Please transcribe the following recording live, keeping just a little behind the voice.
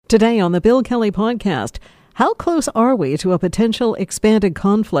Today on the Bill Kelly Podcast, how close are we to a potential expanded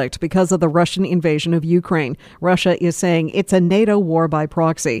conflict because of the Russian invasion of Ukraine? Russia is saying it's a NATO war by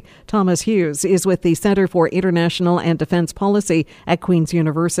proxy. Thomas Hughes is with the Center for International and Defense Policy at Queen's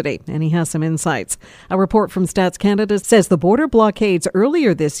University, and he has some insights. A report from Stats Canada says the border blockades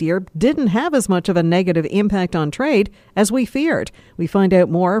earlier this year didn't have as much of a negative impact on trade as we feared. We find out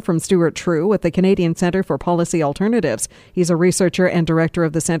more from Stuart True at the Canadian Centre for Policy Alternatives. He's a researcher and director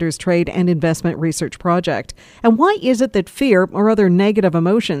of the Centre's Trade and Investment Research Project. And why is it that fear or other negative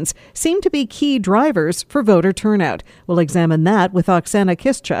emotions seem to be key drivers for voter turnout? We'll examine that with Oksana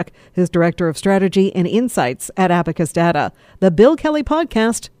Kiszczuk, who's Director of Strategy and Insights at Abacus Data. The Bill Kelly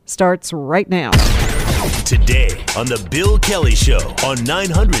Podcast starts right now. Today on The Bill Kelly Show on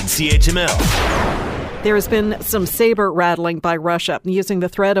 900 CHML. There has been some saber rattling by Russia using the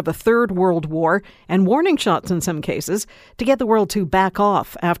threat of a third world war and warning shots in some cases to get the world to back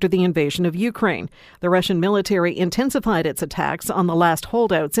off after the invasion of Ukraine. The Russian military intensified its attacks on the last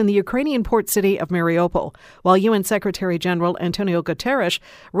holdouts in the Ukrainian port city of Mariupol, while UN Secretary General Antonio Guterres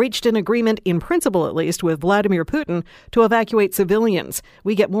reached an agreement, in principle at least, with Vladimir Putin to evacuate civilians.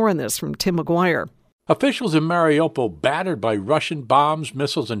 We get more on this from Tim McGuire. Officials in Mariupol, battered by Russian bombs,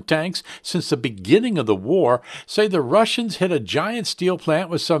 missiles, and tanks since the beginning of the war, say the Russians hit a giant steel plant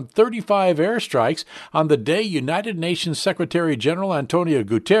with some 35 airstrikes on the day United Nations Secretary General Antonio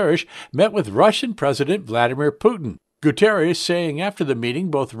Guterres met with Russian President Vladimir Putin. Guterres saying after the meeting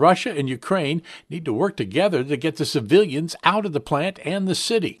both Russia and Ukraine need to work together to get the civilians out of the plant and the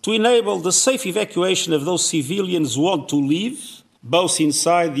city. To enable the safe evacuation of those civilians who want to leave, both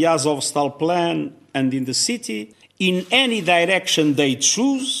inside the Azovstal plant and in the city, in any direction they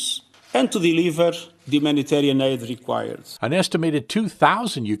choose, and to deliver the humanitarian aid required. An estimated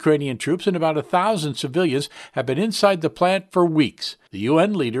 2,000 Ukrainian troops and about 1,000 civilians have been inside the plant for weeks. The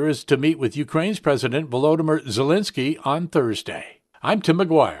UN leader is to meet with Ukraine's President Volodymyr Zelensky on Thursday. I'm Tim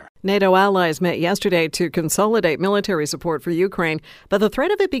McGuire. NATO allies met yesterday to consolidate military support for Ukraine, but the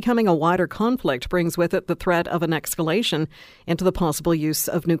threat of it becoming a wider conflict brings with it the threat of an escalation into the possible use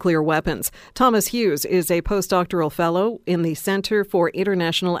of nuclear weapons. Thomas Hughes is a postdoctoral fellow in the Center for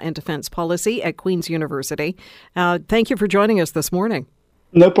International and Defense Policy at Queen's University. Thank you for joining us this morning.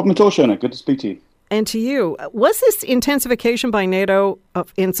 No problem at all, Shona. Good to speak to you. And to you, was this intensification by NATO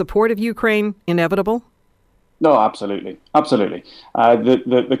in support of Ukraine inevitable? No, absolutely.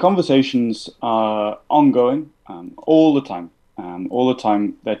 The conversations are ongoing all the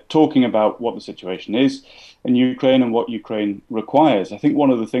time. They're talking about what the situation is in Ukraine and what Ukraine requires. I think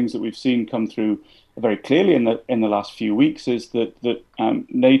one of the things that we've seen come through very clearly in the last few weeks is that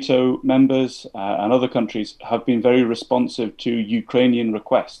NATO members and other countries have been very responsive to Ukrainian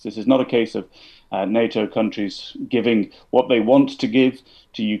requests. This is not a case of NATO countries giving what they want to give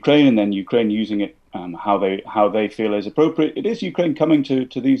to Ukraine and then Ukraine using it how they feel is appropriate. It is Ukraine coming to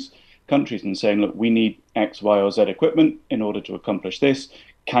these countries and saying, look, we need X, Y, or Z equipment in order to accomplish this.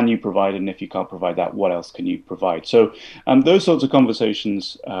 Can you provide it? And if you can't provide that, what else can you provide? So those sorts of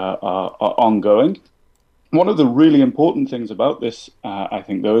conversations are ongoing. One of the really important things about this, I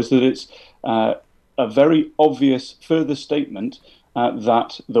think, though, is that it's a very obvious further statement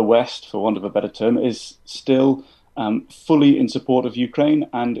that the West, for want of a better term, is still fully in support of Ukraine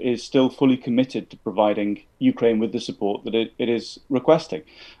and is still fully committed to providing Ukraine with the support that it is requesting.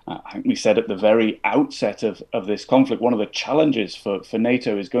 I think we said at the very outset of this conflict, one of the challenges for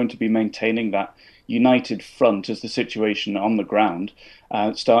NATO is going to be maintaining that united front as the situation on the ground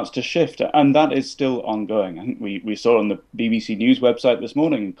starts to shift. And that is still ongoing. I think we saw on the BBC News website this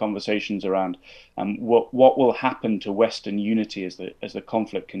morning conversations around what will happen to Western unity as the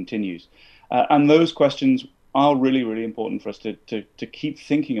conflict continues. And those questions are really, really important for us to keep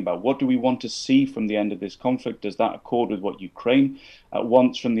thinking about. What do we want to see from the end of this conflict? Does that accord with what Ukraine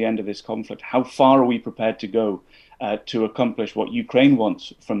wants from the end of this conflict? How far are we prepared to go to accomplish what Ukraine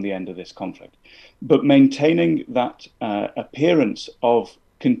wants from the end of this conflict? But maintaining that appearance of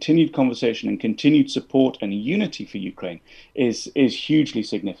continued conversation and continued support and unity for Ukraine is hugely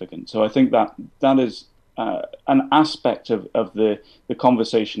significant. So I think that is an aspect of the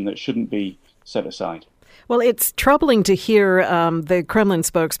conversation that shouldn't be set aside. Well, it's troubling to hear the Kremlin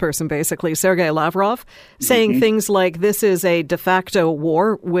spokesperson, basically, Sergei Lavrov, saying things like this is a de facto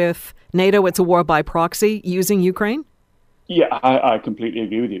war with NATO. It's a war by proxy using Ukraine. Yeah, I completely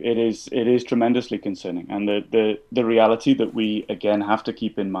agree with you. It is tremendously concerning. And the reality that we, again, have to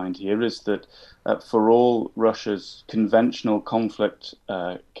keep in mind here is that for all Russia's conventional conflict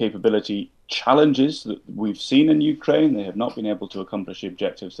capability challenges that we've seen in Ukraine. They have not been able to accomplish the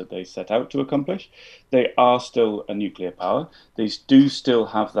objectives that they set out to accomplish. They are still a nuclear power. They do still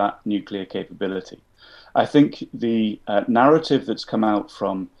have that nuclear capability. I think the narrative that's come out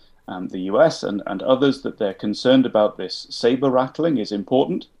from the US and others, that they're concerned about this saber rattling, is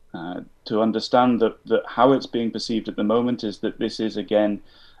important to understand that how it's being perceived at the moment is that this is, again,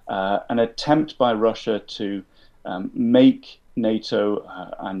 an attempt by Russia to make NATO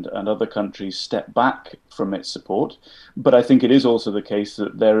and other countries step back from its support. But I think it is also the case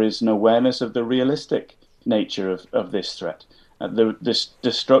that there is an awareness of the realistic nature of this threat. This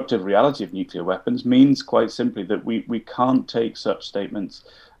destructive reality of nuclear weapons means quite simply that we can't take such statements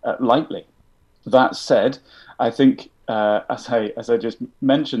lightly. That said, I think, as I just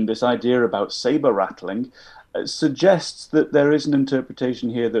mentioned, this idea about saber rattling suggests that there is an interpretation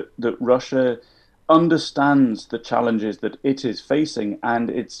here that Russia understands the challenges that it is facing, and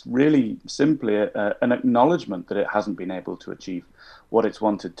it's really simply an acknowledgement that it hasn't been able to achieve what it's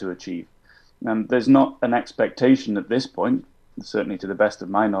wanted to achieve. There's not an expectation at this point, certainly to the best of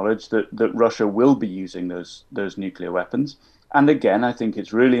my knowledge, that Russia will be using those nuclear weapons. And again, I think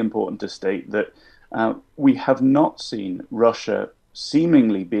it's really important to state that we have not seen Russia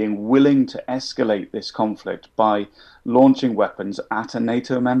seemingly being willing to escalate this conflict by launching weapons at a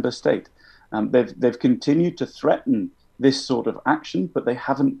NATO member state. They've continued to threaten this sort of action, but they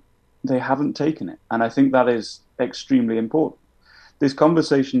haven't taken it. And I think that is extremely important. This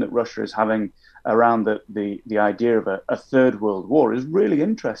conversation that Russia is having around the idea of a third world war is really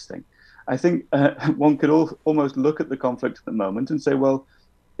interesting. I think one could almost look at the conflict at the moment and say, well,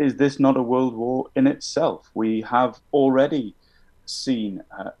 is this not a world war in itself? We have already seen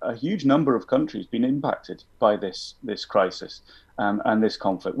a huge number of countries being impacted by this crisis and this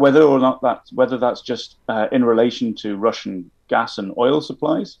conflict, whether that's just in relation to Russian gas and oil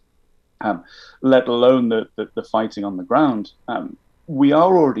supplies, let alone the fighting on the ground. We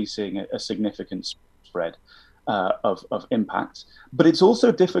are already seeing a significant spread of impacts, but it's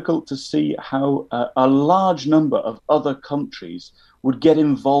also difficult to see how a large number of other countries would get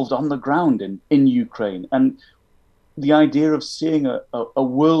involved on the ground in Ukraine. And the idea of seeing a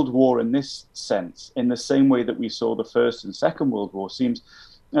world war in this sense, in the same way that we saw the First and Second World War, seems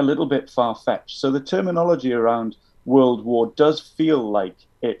a little bit far-fetched. So the terminology around world war does feel like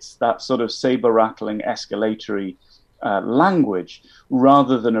it's that sort of saber-rattling, escalatory language,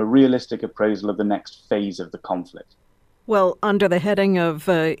 rather than a realistic appraisal of the next phase of the conflict. Well, under the heading of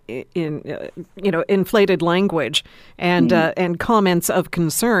inflated language and comments of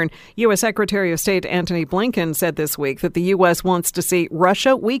concern, U.S. Secretary of State Antony Blinken said this week that the U.S. wants to see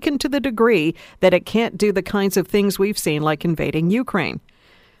Russia weakened to the degree that it can't do the kinds of things we've seen, like invading Ukraine.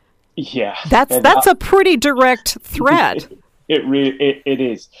 Yeah, that's a pretty direct threat. It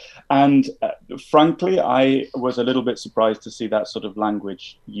is. And frankly, I was a little bit surprised to see that sort of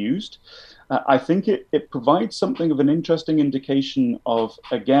language used. I think it provides something of an interesting indication of,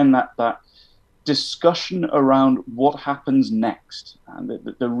 again, that discussion around what happens next. And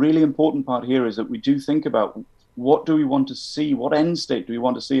the really important part here is that we do think about what do we want to see, what end state do we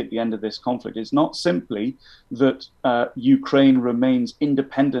want to see at the end of this conflict. It's not simply that Ukraine remains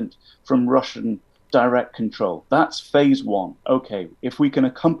independent from Russian direct control. That's phase one. Okay, if we can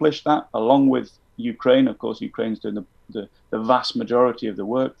accomplish that along with Ukraine, of course, Ukraine's doing the vast majority of the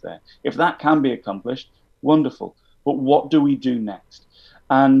work there. If that can be accomplished, wonderful. But what do we do next?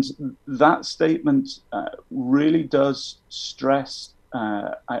 And that statement really does stress,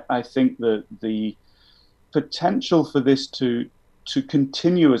 I think, the potential for this to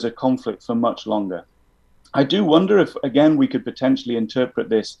continue as a conflict for much longer. I do wonder if, again, we could potentially interpret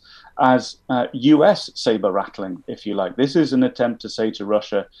this as US saber rattling, if you like. This is an attempt to say to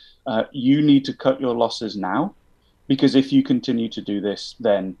Russia, you need to cut your losses now, because if you continue to do this,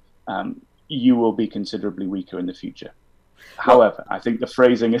 then you will be considerably weaker in the future. However, I think the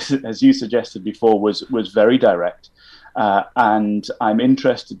phrasing, as you suggested before, was very direct. And I'm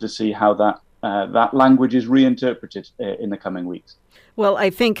interested to see how that language is reinterpreted in the coming weeks. Well, I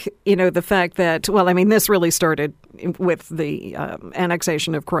think, the fact that, this really started with the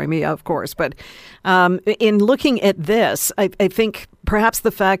annexation of Crimea, of course. But in looking at this, I think perhaps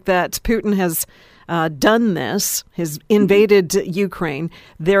the fact that Putin has done this, has invaded Ukraine,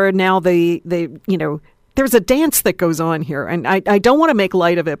 there are now there's a dance that goes on here. And I don't want to make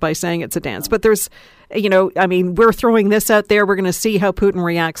light of it by saying it's a dance, but there's, we're throwing this out there. We're going to see how Putin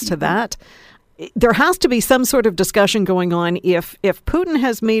reacts to that. There has to be some sort of discussion going on if Putin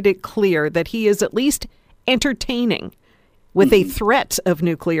has made it clear that he is at least entertaining with a threat of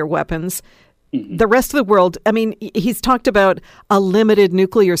nuclear weapons. The rest of the world, I mean, he's talked about a limited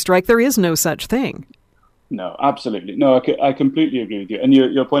nuclear strike. There is no such thing. No, absolutely. No, I completely agree with you. And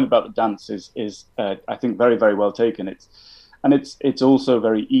your point about the dance is I think, very, very well taken. It's also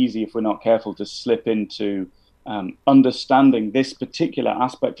very easy, if we're not careful, to slip into understanding this particular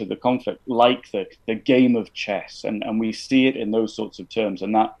aspect of the conflict like the game of chess. And we see it in those sorts of terms.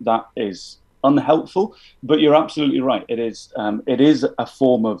 And that is unhelpful. But you're absolutely right. It is a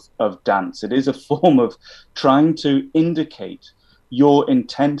form of dance. It is a form of trying to indicate your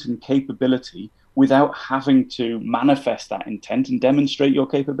intent and capability without having to manifest that intent and demonstrate your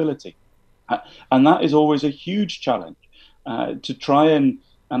capability. And that is always a huge challenge, to try and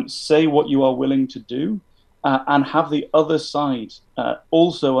say what you are willing to do, and have the other side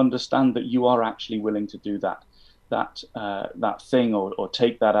also understand that you are actually willing to do that thing or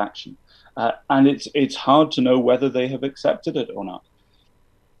take that action. And it's hard to know whether they have accepted it or not.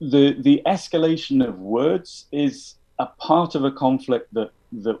 The escalation of words is a part of a conflict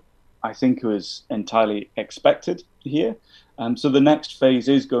that I think was entirely expected here. So the next phase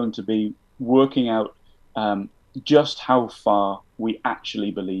is going to be working out just how far we actually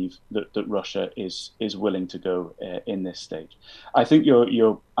believe that Russia is willing to go in this stage. I think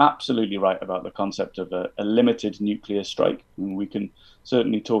you're absolutely right about the concept of a limited nuclear strike. And we can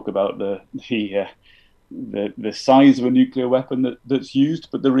certainly talk about the size of a nuclear weapon that's used,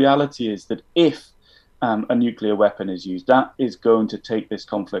 but the reality is that if a nuclear weapon is used, that is going to take this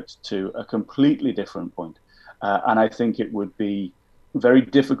conflict to a completely different point. And I think it would be very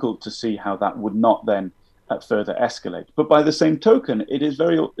difficult to see how that would not then further escalate. But by the same token,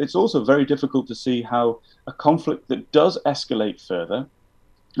 it's also very difficult to see how a conflict that does escalate further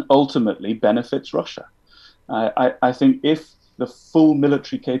ultimately benefits Russia. I think if the full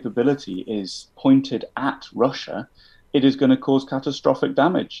military capability is pointed at Russia, it is going to cause catastrophic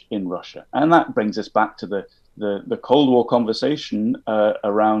damage in Russia. And that brings us back to the Cold War conversation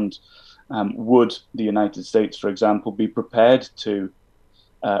around would the United States, for example, be prepared to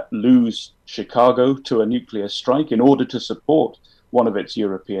lose Chicago to a nuclear strike in order to support one of its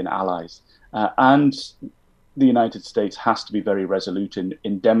European allies. And the United States has to be very resolute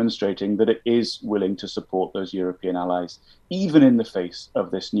in demonstrating that it is willing to support those European allies, even in the face of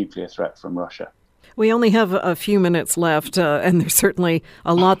this nuclear threat from Russia. We only have a few minutes left, and there's certainly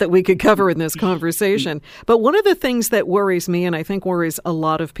a lot that we could cover in this conversation. But one of the things that worries me, and I think worries a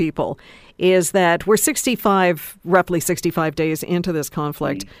lot of people, is that we're roughly 65 days into this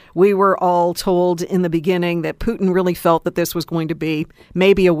conflict. We were all told in the beginning that Putin really felt that this was going to be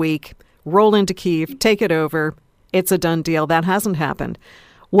maybe a week, roll into Kyiv, take it over. It's a done deal. That hasn't happened.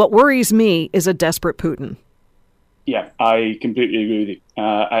 What worries me is a desperate Putin. Yeah, I completely agree with you.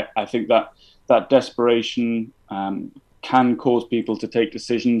 I think that desperation can cause people to take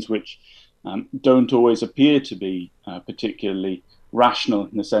decisions which don't always appear to be particularly rational,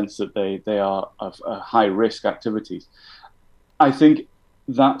 in the sense that they are of high-risk activities. I think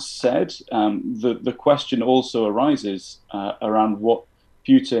that said, the question also arises around what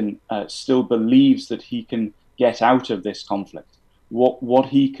Putin still believes that he can get out of this conflict, what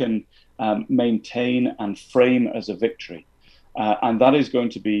he can maintain and frame as a victory. And that is going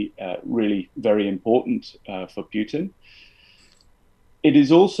to be really very important for Putin. It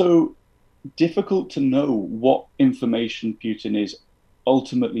is also difficult to know what information Putin is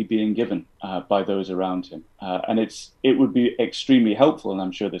ultimately being given by those around him. And it would be extremely helpful, and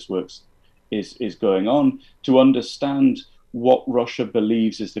I'm sure this is going on, to understand what Russia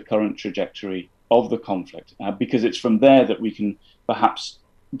believes is the current trajectory of the conflict, because it's from there that we can perhaps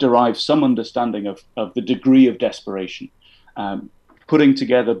derive some understanding of the degree of desperation. Putting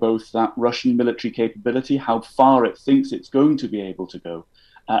together both that Russian military capability, how far it thinks it's going to be able to go,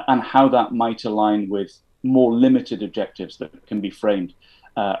 and how that might align with more limited objectives that can be framed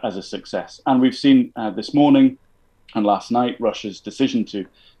as a success. And we've seen this morning and last night Russia's decision to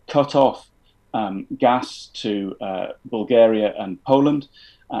cut off gas to Bulgaria and Poland.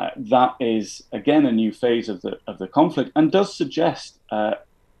 That is, again, a new phase of the conflict, and does suggest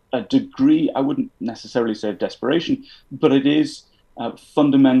a degree, I wouldn't necessarily say of desperation, but it is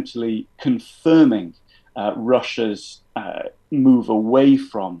fundamentally confirming Russia's move away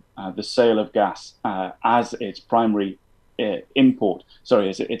from the sale of gas as its primary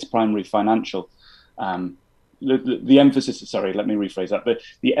as its primary financial. The emphasis, let me rephrase that.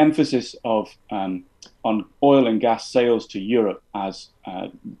 The emphasis on oil and gas sales to Europe as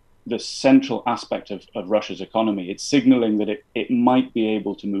the central aspect of Russia's economy. It's signaling that it might be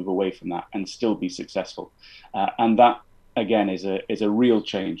able to move away from that and still be successful. And that, again, is a real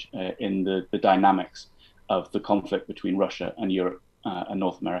change in the dynamics of the conflict between Russia and Europe and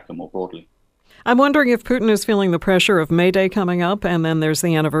North America more broadly. I'm wondering if Putin is feeling the pressure of May Day coming up, and then there's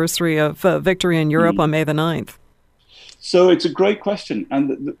the anniversary of victory in Europe on May the 9th. So it's a great question.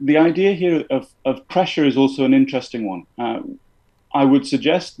 And the idea here of pressure is also an interesting one. I would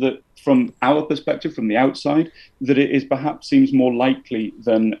suggest that from our perspective, from the outside, that it is perhaps seems more likely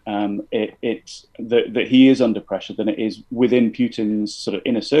than that he is under pressure than it is within Putin's sort of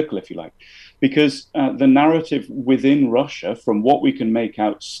inner circle, if you like. Because the narrative within Russia, from what we can make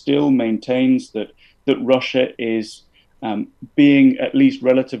out, still maintains that Russia is being at least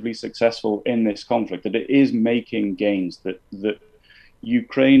relatively successful in this conflict, that it is making gains, that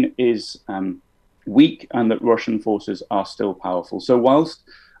Ukraine is weak and that Russian forces are still powerful. So whilst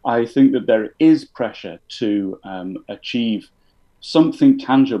I think that there is pressure to achieve something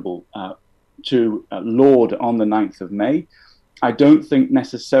tangible to laud on the 9th of May, I don't think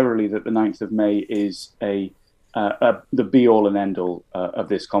necessarily that the 9th of May is the be-all and end-all of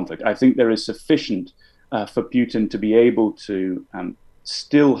this conflict. I think there is sufficient for Putin to be able to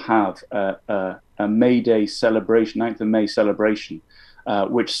still have a May Day celebration, 9th of May celebration,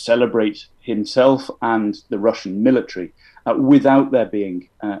 which celebrates himself and the Russian military, without there being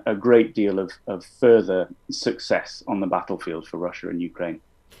a great deal of further success on the battlefield for Russia and Ukraine.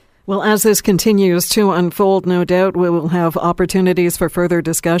 Well, as this continues to unfold, no doubt we will have opportunities for further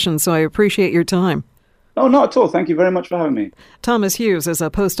discussion, so I appreciate your time. Oh, not at all. Thank you very much for having me. Thomas Hughes is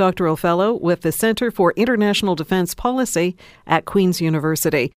a postdoctoral fellow with the Center for International Defense Policy at Queen's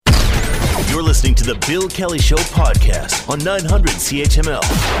University. You're listening to the Bill Kelly Show podcast on 900 CHML.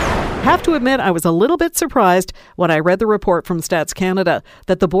 Have to admit, I was a little bit surprised when I read the report from Stats Canada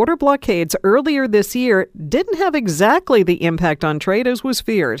that the border blockades earlier this year didn't have exactly the impact on trade as was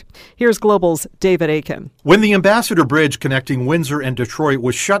feared. Here's Global's David Aiken. When the Ambassador Bridge connecting Windsor and Detroit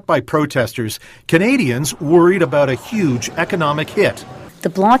was shut by protesters, Canadians worried about a huge economic hit. The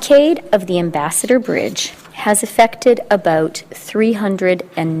blockade of the Ambassador Bridge has affected about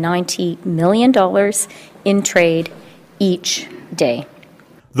 $390 million in trade each day.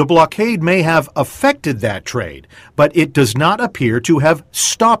 The blockade may have affected that trade, but it does not appear to have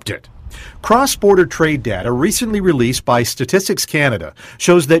stopped it. Cross-border trade data recently released by Statistics Canada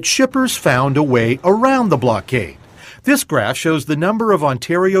shows that shippers found a way around the blockade. This graph shows the number of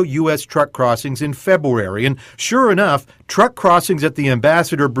Ontario U.S. truck crossings in February, and sure enough, truck crossings at the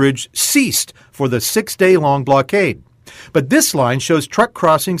Ambassador Bridge ceased for the 6-day-long blockade. But this line shows truck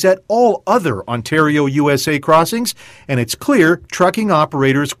crossings at all other Ontario USA crossings, and it's clear trucking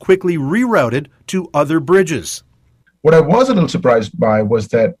operators quickly rerouted to other bridges. What I was a little surprised by was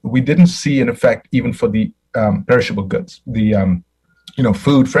that we didn't see an effect even for the perishable goods, the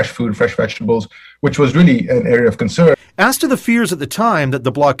food, fresh vegetables, which was really an area of concern. As to the fears at the time that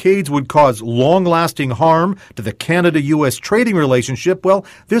the blockades would cause long-lasting harm to the Canada-U.S. trading relationship, well,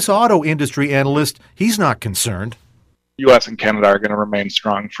 this auto industry analyst, he's not concerned. U.S. and Canada are going to remain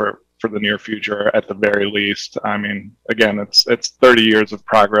strong for the near future at the very least. I mean, again, it's 30 years of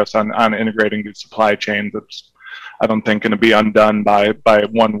progress on integrating these supply chains. It's, I don't think, going to be undone by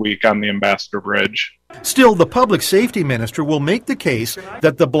 1 week on the Ambassador Bridge. Still, the public safety minister will make the case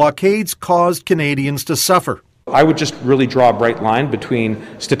that the blockades caused Canadians to suffer. I would just really draw a bright line between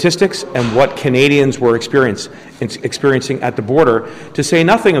statistics and what Canadians were experiencing at the border, to say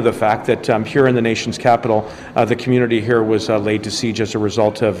nothing of the fact that here in the nation's capital, the community here was laid to siege as a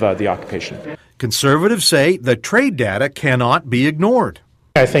result of the occupation. Conservatives say the trade data cannot be ignored.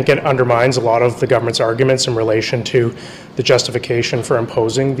 I think it undermines a lot of the government's arguments in relation to the justification for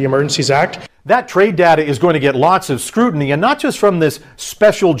imposing the Emergencies Act. That trade data is going to get lots of scrutiny, and not just from this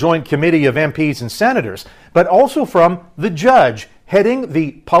special joint committee of MPs and senators, but also from the judge heading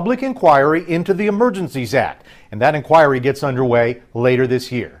the public inquiry into the Emergencies Act. And that inquiry gets underway later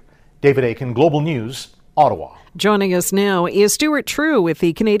this year. David Aiken, Global News, Ottawa. Joining us now is Stuart True with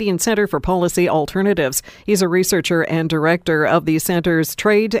the Canadian Centre for Policy Alternatives. He's a researcher and director of the Centre's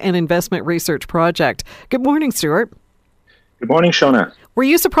Trade and Investment Research Project. Good morning, Stuart. Good morning, Shona. Were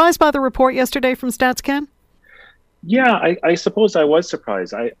you surprised by the report yesterday from StatsCan? Yeah, I suppose I was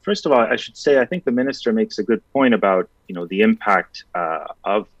surprised. First of all, I should say I think the minister makes a good point about the impact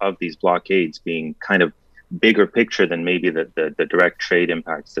of these blockades being kind of bigger picture than maybe the direct trade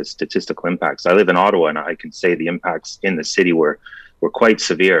impacts, the statistical impacts. I live in Ottawa, and I can say the impacts in the city were quite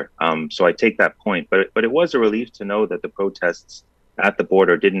severe. So I take that point, but it was a relief to know that the protests at the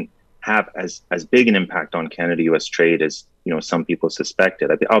border didn't have as big an impact on Canada-U.S. trade as some people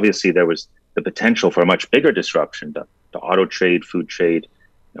suspected. Obviously, there was the potential for a much bigger disruption to auto trade, food trade,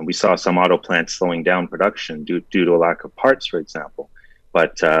 and we saw some auto plants slowing down production due to a lack of parts, for example.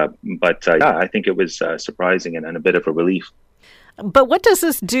 But yeah, I think it was surprising and a bit of a relief. But what does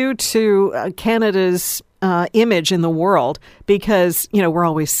this do to Canada's image in the world? Because, we're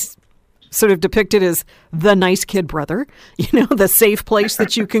always sort of depicted as the nice kid brother, the safe place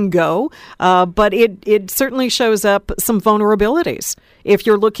that you can go. But it certainly shows up some vulnerabilities. If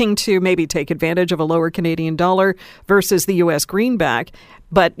you're looking to maybe take advantage of a lower Canadian dollar versus the U.S. greenback,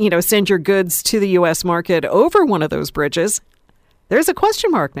 but, send your goods to the U.S. market over one of those bridges, there's a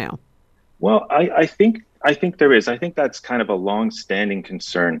question mark now. Well, I think there is. I think that's kind of a long-standing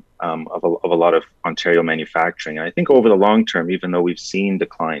concern of a lot of Ontario manufacturing. And I think over the long term, even though we've seen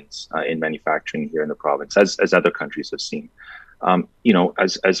declines in manufacturing here in the province, as other countries have seen,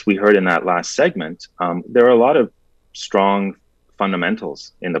 as we heard in that last segment, there are a lot of strong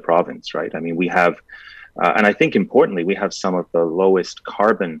fundamentals in the province, right? I mean, we have, and I think importantly, we have some of the lowest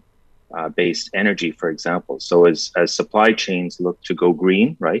carbon based energy, for example. So as supply chains look to go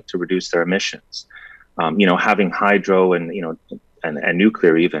green, right, to reduce their emissions, having hydro and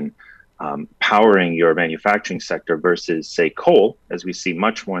nuclear even powering your manufacturing sector versus, say, coal, as we see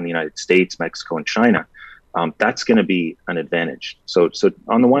much more in the United States, Mexico, and China, that's going to be an advantage. So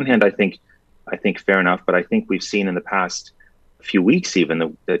on the one hand, I think fair enough, but I think we've seen in the past few weeks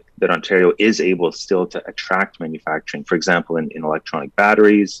even that Ontario is able still to attract manufacturing. For example, in electronic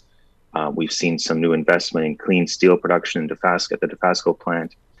batteries, we've seen some new investment in clean steel production at the Dofasco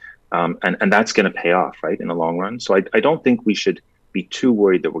plant. And that's going to pay off, right, in the long run. So I don't think we should be too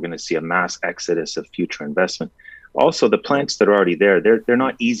worried that we're going to see a mass exodus of future investment. Also, the plants that are already there, they're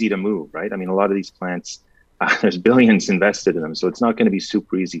not easy to move, right? I mean, a lot of these plants, there's billions invested in them. So it's not going to be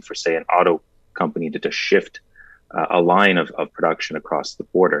super easy for, say, an auto company to just shift a line of production across the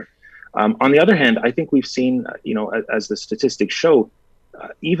border. On the other hand, I think we've seen, as the statistics show,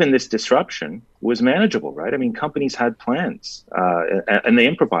 even this disruption was manageable, right? I mean, companies had plans and they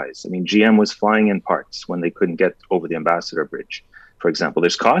improvised. I mean, GM was flying in parts when they couldn't get over the Ambassador Bridge, for example.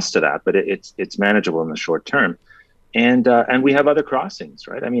 There's cost to that, but it's manageable in the short term. And we have other crossings,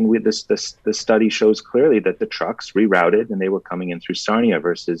 right? I mean, this study shows clearly that the trucks rerouted and they were coming in through Sarnia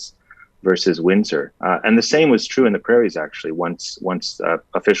versus Windsor. And the same was true in the prairies, actually, once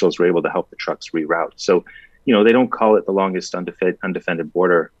officials were able to help the trucks reroute. So, they don't call it the longest undefended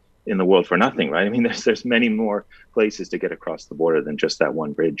border in the world for nothing, right? I mean, there's many more places to get across the border than just that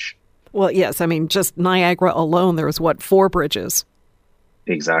one bridge. Well, yes. I mean, just Niagara alone, there was 4 bridges?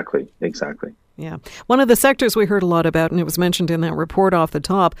 Exactly. Yeah. One of the sectors we heard a lot about, and it was mentioned in that report off the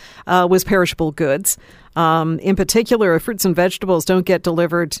top, was perishable goods. In particular, if fruits and vegetables don't get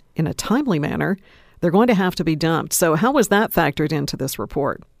delivered in a timely manner, they're going to have to be dumped. So how was that factored into this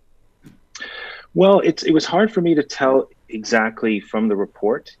report? Well, it was hard for me to tell exactly from the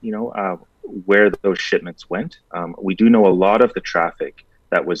report, where those shipments went. We do know a lot of the traffic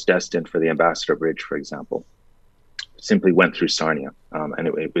that was destined for the Ambassador Bridge, for example, simply went through Sarnia. And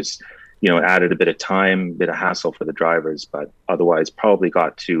it was, added a bit of time, a bit of hassle for the drivers, but otherwise probably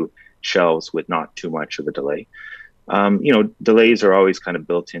got to shelves with not too much of a delay. Delays are always kind of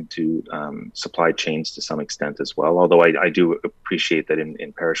built into supply chains to some extent as well, although I do appreciate that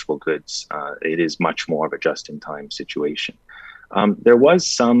in perishable goods, it is much more of a just-in-time situation. There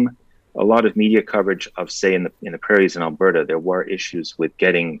was a lot of media coverage of, say, in the prairies in Alberta, there were issues with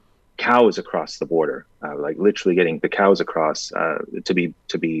getting cows across the border, like literally getting the cows across to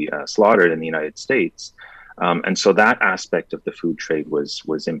be slaughtered in the United States. And so that aspect of the food trade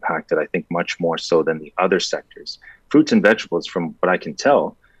was impacted, I think, much more so than the other sectors. Fruits and vegetables, from what I can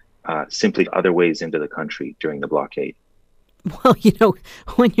tell, simply other ways into the country during the blockade. Well,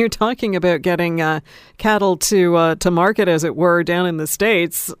 when you're talking about getting cattle to market, as it were, down in the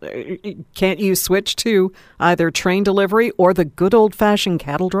States, can't you switch to either train delivery or the good old-fashioned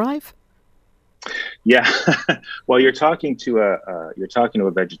cattle drive? Yeah, well, you're talking to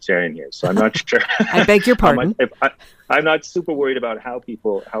a vegetarian here, so I'm not sure. I beg your pardon. I'm not super worried about how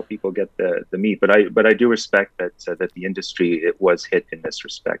people get the meat, but I do respect that the industry was hit in this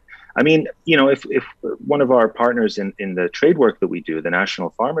respect. I mean, if one of our partners in the trade work that we do, the National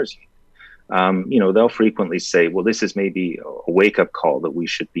Farmers Union, they'll frequently say, well, this is maybe a wake up call that we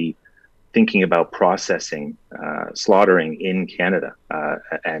should be thinking about processing, slaughtering in Canada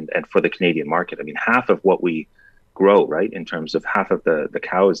and for the Canadian market. I mean, half of what we grow, right, in terms of half of the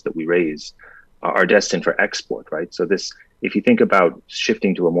cows that we raise are destined for export, right? So if you think about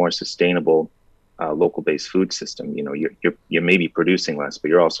shifting to a more sustainable local-based food system, you're maybe producing less, but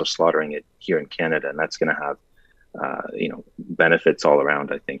you're also slaughtering it here in Canada, and that's going to have benefits all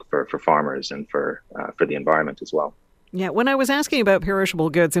around, I think, for farmers and for the environment as well. Yeah, when I was asking about perishable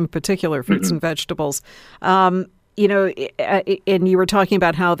goods, in particular fruits and vegetables, and you were talking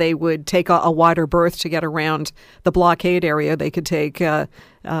about how they would take a wider berth to get around the blockade area. They could take the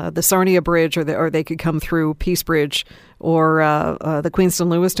Sarnia Bridge, or they could come through Peace Bridge or the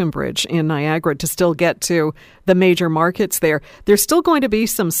Queenston-Lewiston Bridge in Niagara to still get to the major markets there. There's still going to be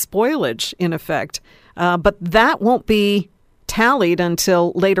some spoilage in effect, but that won't be tallied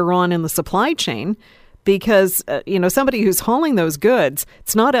until later on in the supply chain. Because, somebody who's hauling those goods,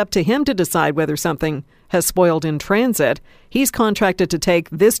 it's not up to him to decide whether something has spoiled in transit. He's contracted to take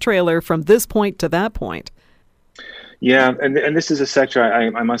this trailer from this point to that point. Yeah, and this is a sector,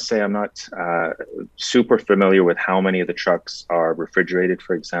 I must say, I'm not super familiar with how many of the trucks are refrigerated,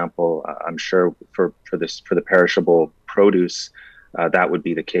 for example. I'm sure for the perishable produce, that would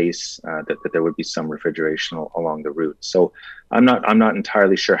be the case, that there would be some refrigeration along the route. So I'm not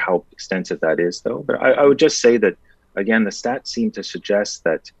entirely sure how extensive that is, though. But I would just say that, again, the stats seem to suggest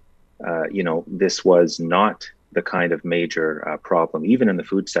that, this was not the kind of major problem, even in the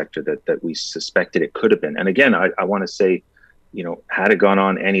food sector, that we suspected it could have been. And again, I want to say, had it gone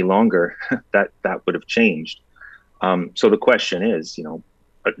on any longer, that would have changed. So the question is,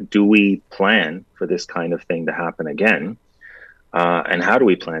 do we plan for this kind of thing to happen again? And how do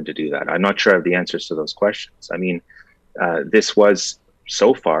we plan to do that? I'm not sure I have the answers to those questions. I mean, this was,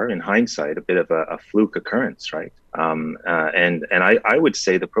 so far, in hindsight, a bit of a fluke occurrence, right? And I would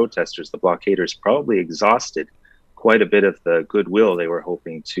say the protesters, the blockaders, probably exhausted quite a bit of the goodwill they were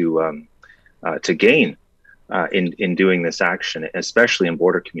hoping to gain in doing this action, especially in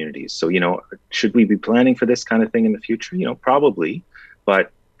border communities. So, should we be planning for this kind of thing in the future? Probably,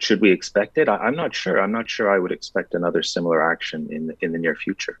 but should we expect it? I'm not sure. I'm not sure I would expect another similar action in the near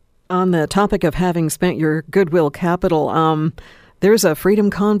future. On the topic of having spent your goodwill capital, there's a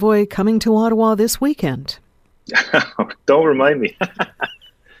freedom convoy coming to Ottawa this weekend. Don't remind me.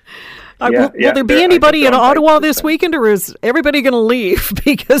 Will there be anybody in Ottawa this weekend, or is everybody going to leave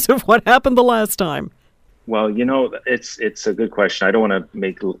because of what happened the last time? Well, it's a good question. I don't want to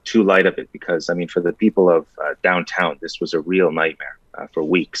make too light of it because, for the people of downtown, this was a real nightmare for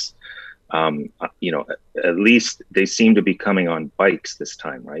weeks. At least they seem to be coming on bikes this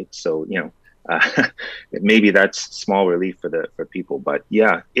time, right? So, maybe that's small relief for people. But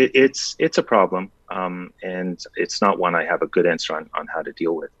yeah, it's a problem, and it's not one I have a good answer on how to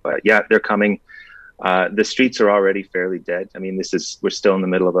deal with. But yeah, they're coming. The streets are already fairly dead. We're still in the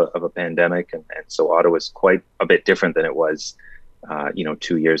middle of a pandemic, and so Ottawa's quite a bit different than it was,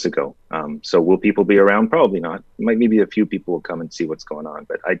 2 years ago. So will people be around? Probably not. Maybe a few people will come and see what's going on,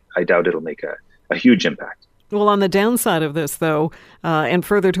 but I doubt it'll make a huge impact. Well, on the downside of this, though, and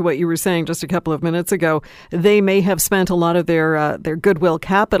further to what you were saying just a couple of minutes ago, they may have spent a lot of their goodwill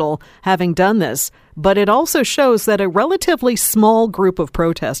capital having done this, but it also shows that a relatively small group of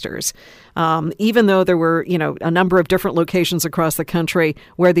protesters, even though there were, a number of different locations across the country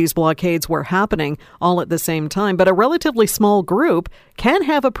where these blockades were happening all at the same time, but a relatively small group can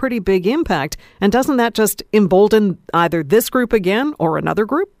have a pretty big impact. And doesn't that just embolden either this group again or another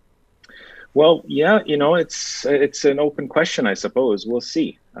group? Well, yeah, it's an open question, I suppose. We'll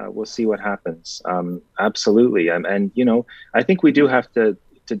see. We'll see what happens. Absolutely. And I think we do have to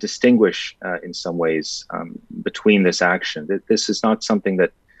distinguish in some ways between this action. This is not something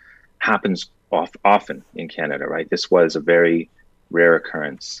that happens often in Canada, right? This was a very rare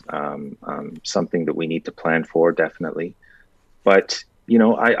occurrence, something that we need to plan for, definitely. But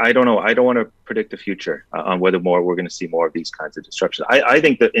I don't know. I don't want to predict the future on whether we're going to see more of these kinds of disruptions. I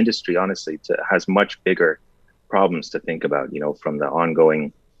think the industry, honestly, has much bigger problems to think about, from the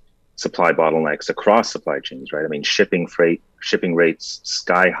ongoing supply bottlenecks across supply chains, right? Shipping rates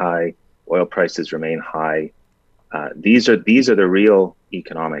sky high, oil prices remain high. These are the real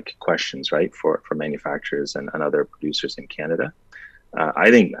economic questions, right, for manufacturers and other producers in Canada.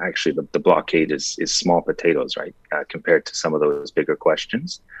 I think actually the blockade is small potatoes, right, compared to some of those bigger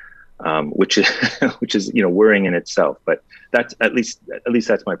questions, which is worrying in itself. But that's at least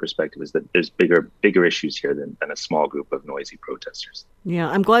that's my perspective, is that there's bigger issues here than a small group of noisy protesters. Yeah,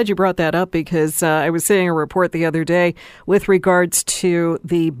 I'm glad you brought that up because I was seeing a report the other day with regards to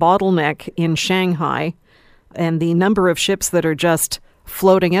the bottleneck in Shanghai and the number of ships that are just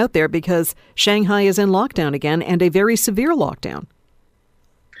floating out there because Shanghai is in lockdown again, and a very severe lockdown.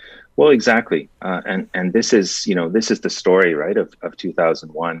 Well, exactly. And this is the story, right, of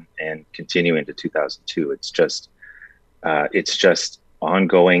 2001 and continuing to 2002. It's just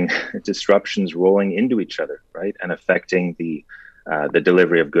ongoing disruptions rolling into each other, right, and affecting the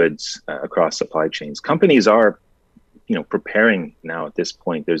delivery of goods across supply chains. Companies are, preparing now at this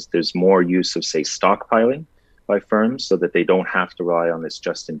point. There's more use of, say, stockpiling by firms so that they don't have to rely on this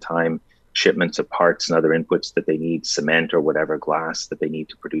just-in-time shipments of parts and other inputs that they need, cement or whatever, glass that they need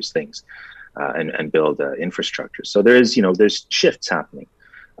to produce things and build infrastructure. So there's shifts happening.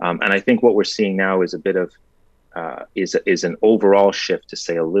 And I think what we're seeing now is a bit of is an overall shift to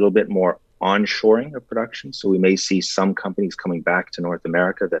say a little bit more onshoring of production. So we may see some companies coming back to North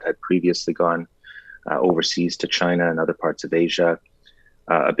America that had previously gone overseas to China and other parts of Asia.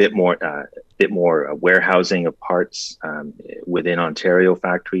 A bit more warehousing of parts within Ontario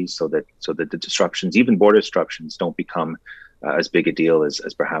factories, so that the disruptions, even border disruptions, don't become as big a deal as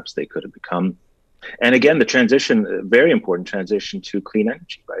perhaps they could have become. And again, the transition, very important transition to clean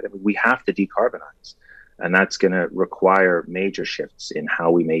energy, right? I mean, we have to decarbonize, and that's going to require major shifts in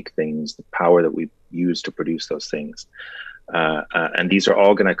how we make things, the power that we use to produce those things, and these are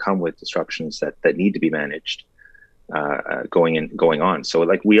all going to come with disruptions that need to be managed. Going on. So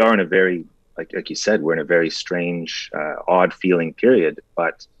like we are in a very, like you said, we're in a very strange, odd feeling period,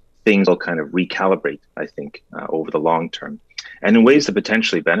 but things will kind of recalibrate, I think, over the long term, and in ways that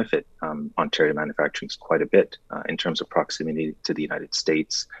potentially benefit Ontario manufacturing quite a bit in terms of proximity to the United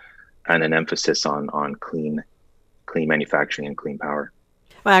States and an emphasis on clean manufacturing and clean power.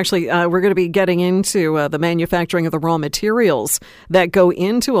 Well, actually, we're going to be getting into the manufacturing of the raw materials that go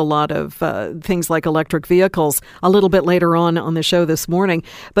into a lot of things like electric vehicles a little bit later on the show this morning.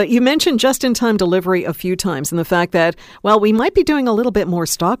 But you mentioned just-in-time delivery a few times and the fact that, well, we might be doing a little bit more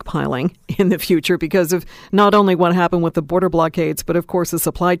stockpiling in the future because of not only what happened with the border blockades, but, of course, the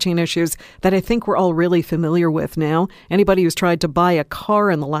supply chain issues that I think we're all really familiar with now. Anybody who's tried to buy a car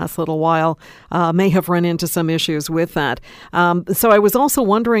in the last little while may have run into some issues with that. So I was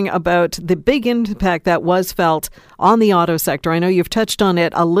also wondering about the big impact that was felt on the auto sector. I know you've touched on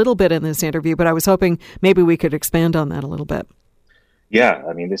it a little bit in this interview, but I was hoping maybe we could expand on that a little bit. Yeah,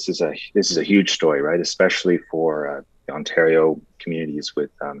 I mean, this is a huge story, right? Especially for the Ontario communities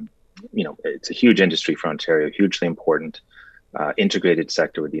with, it's a huge industry for Ontario, hugely important, integrated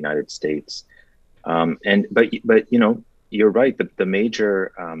sector with the United States. But you're right. The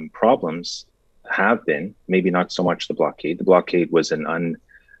major problems have been maybe not so much the blockade. The blockade was an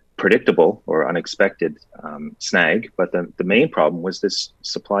unpredictable or unexpected snag, but the main problem was this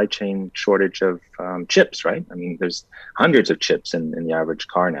supply chain shortage of chips, right? I mean, there's hundreds of chips in the average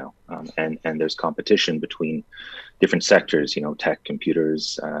car now, and there's competition between different sectors, tech,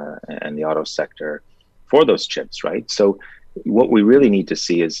 computers, and the auto sector for those chips, right? So what we really need to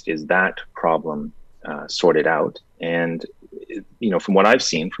see is that problem sorted out. And from what I've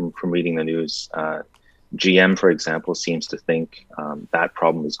seen from reading the news, GM, for example, seems to think that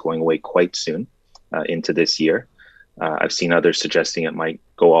problem is going away quite soon into this year. I've seen others suggesting it might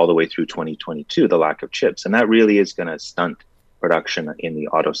go all the way through 2022, the lack of chips. And that really is going to stunt production in the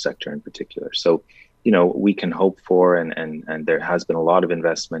auto sector in particular. So, we can hope for, and there has been a lot of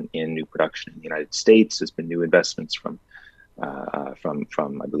investment in new production in the United States. There's been new investments from I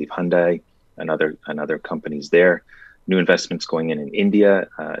believe, Hyundai and other companies there. New investments going in India,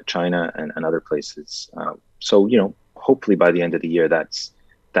 China, and other places. So hopefully by the end of the year, that's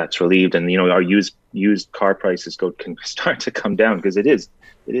relieved, and our used car prices can start to come down, because it is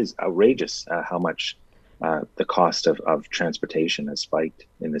outrageous how much the cost of transportation has spiked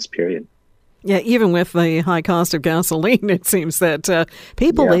in this period. Yeah, even with the high cost of gasoline, it seems that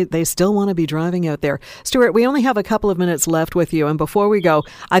people, they still want to be driving out there. Stuart, we only have a couple of minutes left with you. And before we go,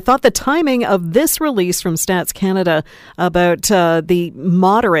 I thought the timing of this release from Stats Canada about the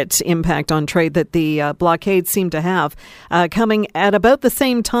moderate impact on trade that the blockade seemed to have, coming at about the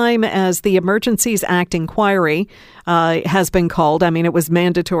same time as the Emergencies Act inquiry has been called. I mean, it was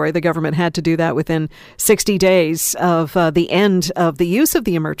mandatory. The government had to do that within 60 days of the end of the use of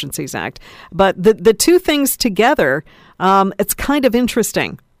the Emergencies Act. But the two things together, it's kind of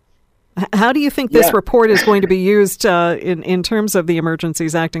interesting. How do you think this report is going to be used in terms of the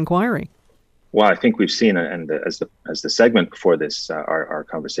Emergencies Act inquiry? Well, I think we've seen, and as the segment before this, our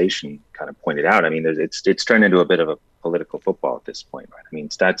conversation kind of pointed out, I mean, it's turned into a bit of a political football at this point, right? I mean,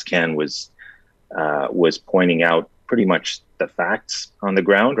 StatsCan was pointing out pretty much the facts on the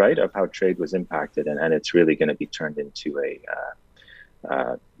ground, right, of how trade was impacted, and it's really going to be turned into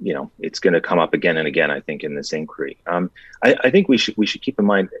it's going to come up again and again, I think, in this inquiry. I think we should keep in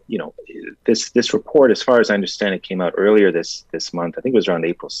mind, this report, as far as I understand it, came out earlier this month. I think it was around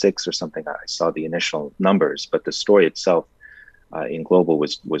April 6th or something. I saw the initial numbers, but the story itself in Global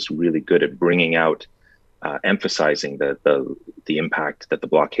was really good at bringing out, emphasizing the impact that the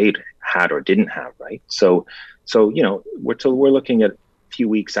blockade had or didn't have, right? So we're looking at a few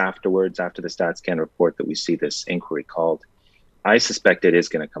weeks afterwards, after the StatsCan report, that we see this inquiry called. I suspect it is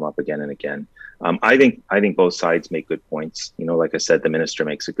going to come up again and again. I think both sides make good points. Like I said, the minister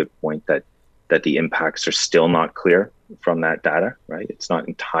makes a good point that the impacts are still not clear from that data, right? It's not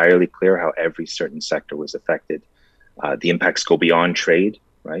entirely clear how every certain sector was affected. The impacts go beyond trade,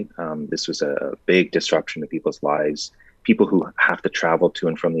 right? This was a big disruption to people's lives, people who have to travel to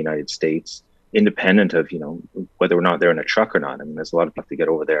and from the United States, independent of, whether or not they're in a truck or not. I mean, there's a lot of people to get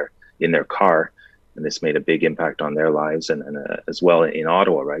over there in their car, and this made a big impact on their lives and as well in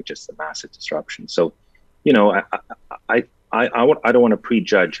Ottawa, right? Just the massive disruption. So, I don't want to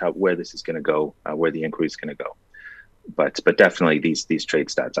prejudge where this is going to go, where the inquiry is going to go. But definitely these trade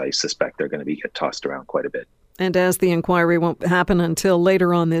stats, I suspect they're going to get tossed around quite a bit. And as the inquiry won't happen until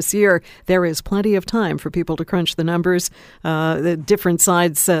later on this year, there is plenty of time for people to crunch the numbers. The different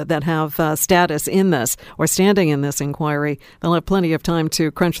sides that have status in this or standing in this inquiry, they'll have plenty of time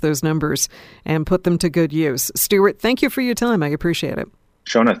to crunch those numbers and put them to good use. Stuart, thank you for your time. I appreciate it.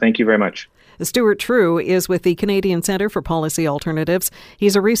 Shona, thank you very much. Stuart True is with the Canadian Centre for Policy Alternatives.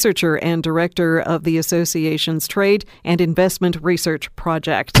 He's a researcher and director of the association's Trade and Investment Research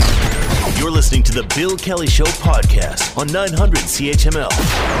Project. You're listening to the Bill Kelly Show podcast on 900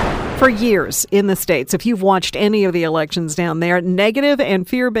 CHML. For years in the States, if you've watched any of the elections down there, negative and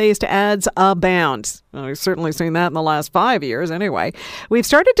fear-based ads abound. Well, we've certainly seen that in the last 5 years anyway. We've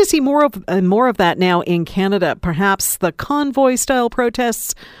started to see more of that now in Canada. Perhaps the convoy-style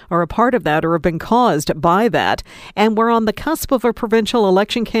protests are a part of that or have been caused by that. And we're on the cusp of a provincial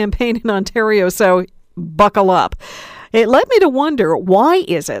election campaign in Ontario, so buckle up. It led me to wonder, why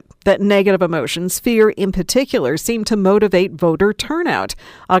is it that negative emotions, fear in particular, seem to motivate voter turnout?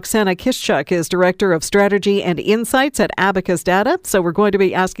 Oksana Kiszczuk is Director of Strategy and Insights at Abacus Data, so we're going to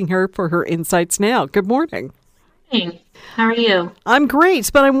be asking her for her insights now. Good morning. Hey, how are you? I'm great,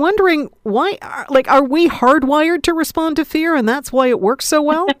 but I'm wondering, why, are we hardwired to respond to fear and that's why it works so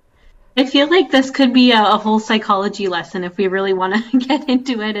well? I feel like this could be a whole psychology lesson if we really want to get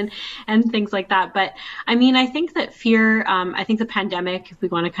into it and things like that. But I mean, I think that fear, I think the pandemic, if we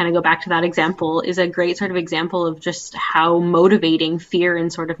want to kind of go back to that example, is a great sort of example of just how motivating fear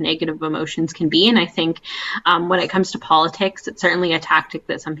and sort of negative emotions can be. And I think when it comes to politics, it's certainly a tactic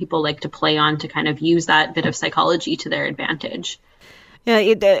that some people like to play on to kind of use that bit of psychology to their advantage.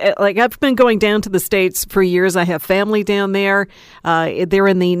 Yeah, I've been going down to the States for years. I have family down there. They're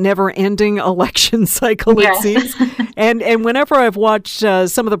in the never-ending election cycle, it seems. And whenever I've watched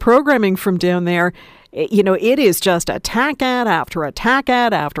some of the programming from down there, it is just attack ad after attack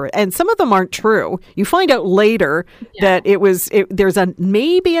ad after it. And some of them aren't true. You find out later that there's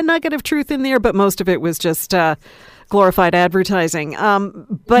maybe a nugget of truth in there, but most of it was just glorified advertising.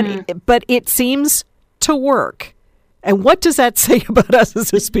 But it seems to work. And what does that say about us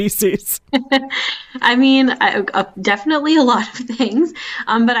as a species? I mean, definitely a lot of things.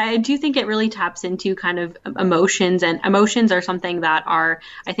 But I do think it really taps into kind of emotions. And emotions are something that are,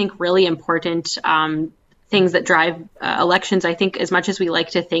 I think, really important things that drive elections. I think as much as we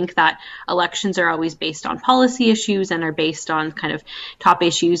like to think that elections are always based on policy issues and are based on kind of top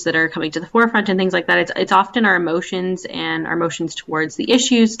issues that are coming to the forefront and things like that, it's often our emotions and our emotions towards the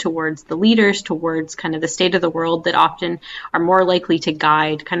issues, towards the leaders, towards kind of the state of the world that often are more likely to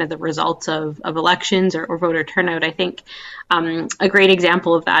guide kind of the results of elections or voter turnout. I think a great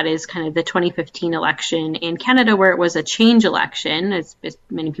example of that is kind of the 2015 election in Canada, where it was a change election, as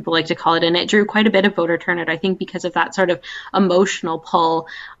many people like to call it, and it drew quite a bit of voter turnout, I think, because of that sort of emotional pull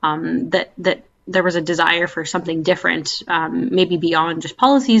that there was a desire for something different, maybe beyond just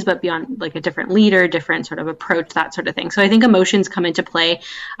policies, but beyond like a different leader, different sort of approach, that sort of thing. So I think emotions come into play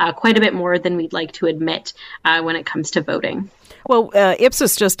quite a bit more than we'd like to admit when it comes to voting. Well,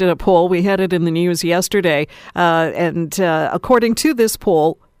 Ipsos just did a poll. We had it in the news yesterday. And according to this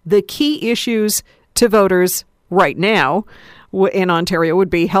poll, the key issues to voters right now in Ontario would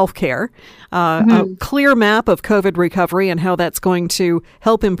be healthcare, a clear map of COVID recovery and how that's going to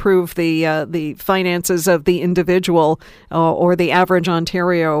help improve the finances of the individual or the average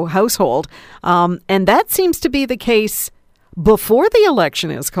Ontario household. And that seems to be the case before the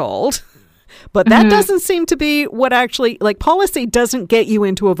election is called. But that doesn't seem to be what actually, policy doesn't get you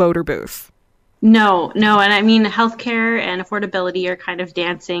into a voter booth. No. And I mean, healthcare and affordability are kind of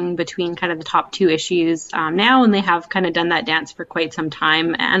dancing between kind of the top two issues now, and they have kind of done that dance for quite some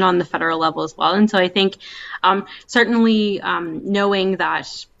time and on the federal level as well. And so I think certainly knowing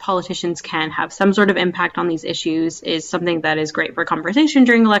that politicians can have some sort of impact on these issues is something that is great for conversation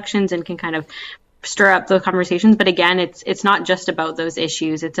during elections and can kind of stir up the conversations. But again, it's not just about those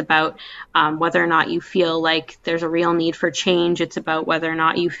issues. It's about whether or not you feel like there's a real need for change. It's about whether or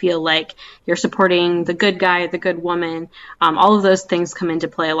not you feel like you're supporting the good guy, the good woman. All of those things come into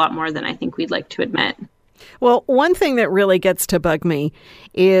play a lot more than I think we'd like to admit. Well, one thing that really gets to bug me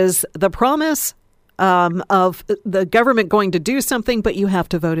is the promise of the government going to do something, but you have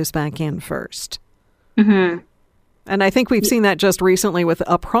to vote us back in first. Mm-hmm. And I think we've seen that just recently with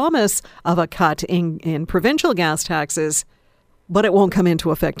a promise of a cut in provincial gas taxes, but it won't come into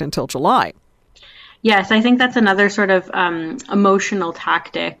effect until July. Yes, I think that's another sort of emotional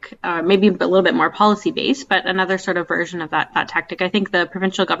tactic, maybe a little bit more policy-based, but another sort of version of that tactic. I think the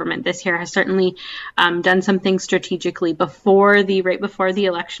provincial government this year has certainly done something strategically right before the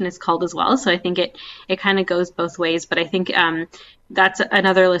election is called as well. So I think it kind of goes both ways. But I think that's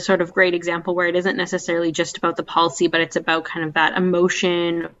another sort of great example where it isn't necessarily just about the policy, but it's about kind of that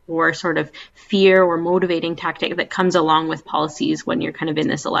emotion or sort of fear or motivating tactic that comes along with policies when you're kind of in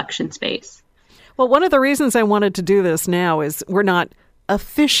this election space. Well, one of the reasons I wanted to do this now is we're not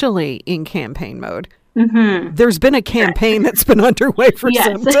officially in campaign mode. Mm-hmm. There's been a campaign that's been underway for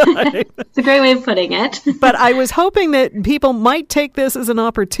some time. It's a great way of putting it. But I was hoping that people might take this as an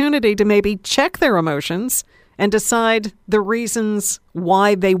opportunity to maybe check their emotions and decide the reasons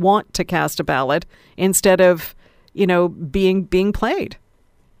why they want to cast a ballot instead of, being played.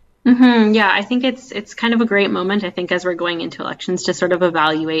 Mm-hmm. Yeah, I think it's kind of a great moment, I think, as we're going into elections to sort of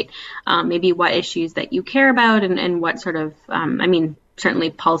evaluate maybe what issues that you care about and what sort of,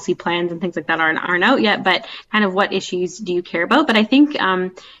 certainly policy plans and things like that aren't out yet, but kind of what issues do you care about? But I think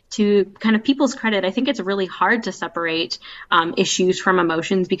to kind of people's credit, I think it's really hard to separate issues from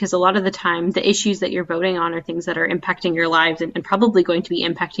emotions, because a lot of the time the issues that you're voting on are things that are impacting your lives and probably going to be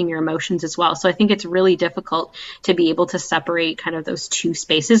impacting your emotions as well. So I think it's really difficult to be able to separate kind of those two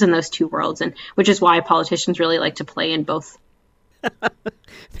spaces and those two worlds, and which is why politicians really like to play in both.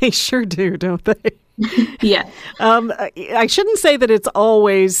 They sure do, don't they? Yeah. I shouldn't say that it's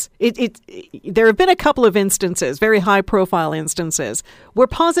always, there have been a couple of instances, very high profile instances, where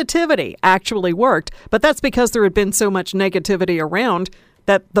positivity actually worked, but that's because there had been so much negativity around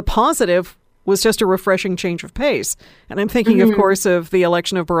that the positive was just a refreshing change of pace. And I'm thinking, of course, of the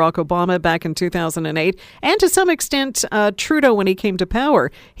election of Barack Obama back in 2008, and to some extent, Trudeau when he came to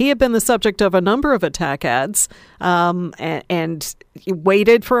power. He had been the subject of a number of attack ads, and he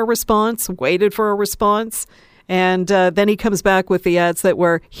waited for a response, and then he comes back with the ads that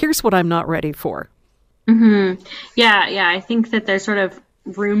were, here's what I'm not ready for. Mm-hmm. Yeah, I think that there's sort of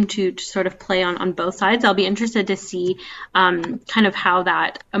room to sort of play on both sides. I'll be interested to see kind of how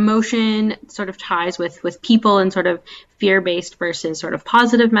that emotion sort of ties with people and sort of fear-based versus sort of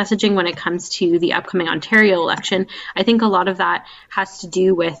positive messaging when it comes to the upcoming Ontario election. I think a lot of that has to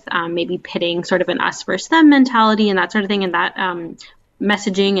do with maybe pitting sort of an us versus them mentality and that sort of thing, and that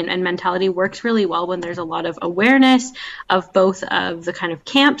messaging and mentality works really well when there's a lot of awareness of both of the kind of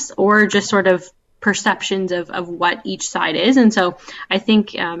camps or just sort of perceptions of what each side is. And so I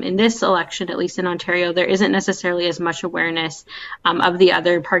think in this election, at least in Ontario, there isn't necessarily as much awareness of the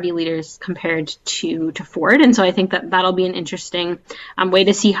other party leaders compared to Ford. And so I think that'll be an interesting way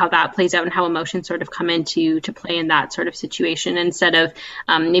to see how that plays out and how emotions sort of come into play in that sort of situation, instead of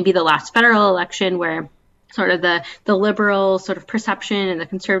maybe the last federal election where sort of the liberal sort of perception and the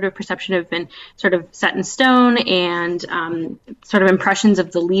conservative perception have been sort of set in stone, and sort of impressions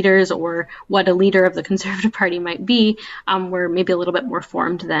of the leaders or what a leader of the Conservative Party might be were maybe a little bit more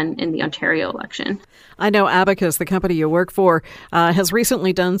formed than in the Ontario election. I know Abacus, the company you work for, has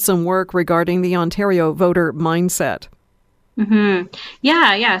recently done some work regarding the Ontario voter mindset. Mm-hmm.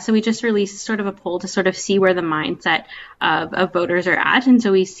 Yeah. So we just released sort of a poll to sort of see where the mindset of voters are at. And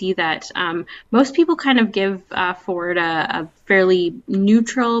so we see that most people kind of give Ford a fairly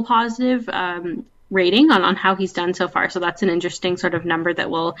neutral, positive rating on how he's done so far. So that's an interesting sort of number that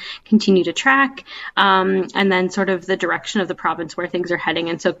we'll continue to track. And then sort of the direction of the province where things are heading.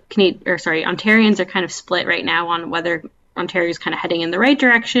 And so Ontarians are kind of split right now on whether Ontario is kind of heading in the right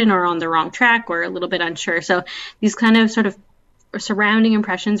direction or on the wrong track or a little bit unsure. So these kind of sort of surrounding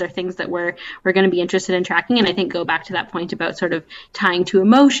impressions are things that we're going to be interested in tracking, and I think go back to that point about sort of tying to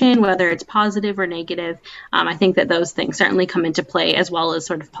emotion, whether it's positive or negative. I think that those things certainly come into play, as well as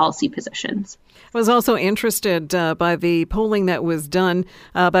sort of policy positions. I was also interested by the polling that was done.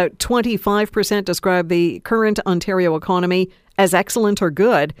 About 25% describe the current Ontario economy as excellent or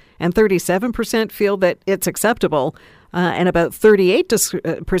good, and 37% feel that it's acceptable, and about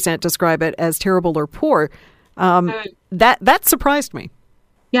 38% describe it as terrible or poor. That surprised me.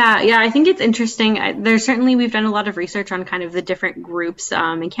 Yeah, I think it's interesting. We've done a lot of research on kind of the different groups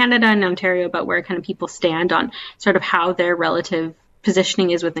in Canada and Ontario about where kind of people stand on sort of how their relative positioning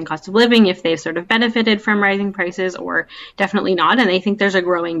is within cost of living, if they've sort of benefited from rising prices or definitely not. And I think there's a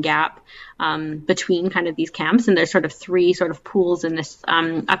growing gap between kind of these camps. And there's sort of three sort of pools in this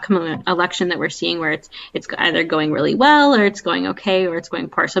upcoming election that we're seeing where it's either going really well or it's going okay or it's going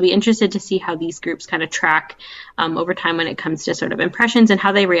poor. So I'll be interested to see how these groups kind of track over time when it comes to sort of impressions and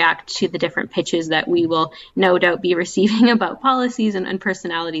how they react to the different pitches that we will no doubt be receiving about policies and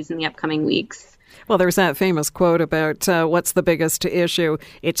personalities in the upcoming weeks. Well, there's that famous quote about what's the biggest issue?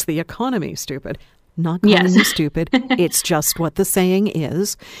 It's the economy, stupid. Not calling you stupid. It's just what the saying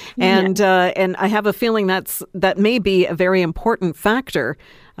is. And and I have a feeling that may be a very important factor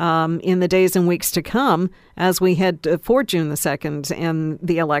in the days and weeks to come as we head for June the 2nd and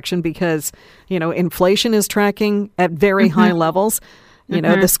the election, because, inflation is tracking at very high levels.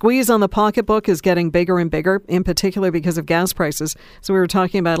 The squeeze on the pocketbook is getting bigger and bigger, in particular because of gas prices. So we were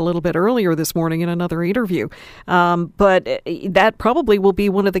talking about a little bit earlier this morning in another interview. But that probably will be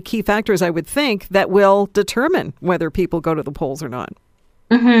one of the key factors, I would think, that will determine whether people go to the polls or not.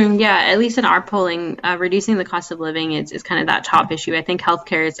 Yeah, at least in our polling, reducing the cost of living is kind of that top issue. I think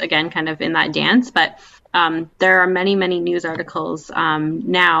healthcare is, again, kind of in that dance, but there are many, many news articles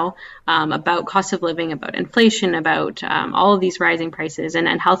now about cost of living, about inflation, about all of these rising prices, and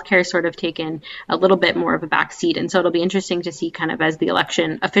healthcare has sort of taken a little bit more of a backseat. And so it'll be interesting to see kind of as the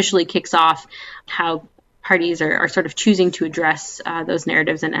election officially kicks off how parties are sort of choosing to address those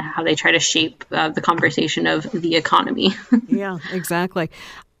narratives and how they try to shape the conversation of the economy. Yeah, exactly.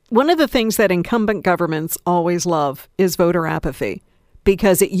 One of the things that incumbent governments always love is voter apathy,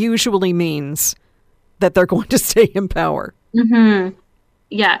 because it usually means that they're going to stay in power.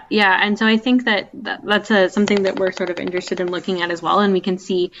 Yeah. And so I think that's something that we're sort of interested in looking at as well. And we can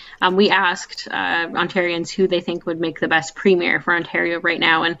see, we asked Ontarians who they think would make the best premier for Ontario right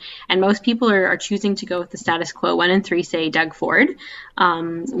now. And most people are choosing to go with the status quo. 1 in 3 say Doug Ford.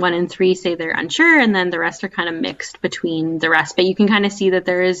 1 in 3 say they're unsure. And then the rest are kind of mixed between the rest. But you can kind of see that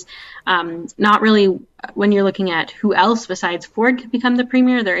there is not really, when you're looking at who else besides Ford could become the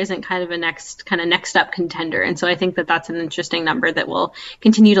premier, there isn't kind of a next up contender. And so I think that that's an interesting number that we'll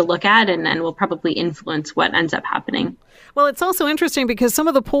continue to look at and will probably influence what ends up happening. Well, it's also interesting because some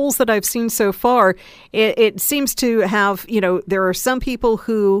of the polls that I've seen so far, it seems to have, there are some people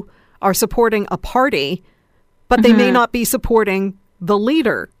who are supporting a party, but they may not be supporting the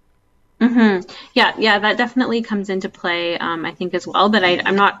leader. Yeah, that definitely comes into play, I think, as well. But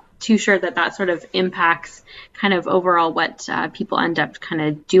I'm not too sure that sort of impacts kind of overall what people end up kind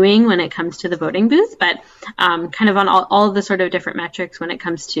of doing when it comes to the voting booth. But kind of on all of the sort of different metrics when it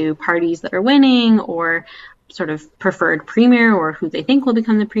comes to parties that are winning or sort of preferred premier or who they think will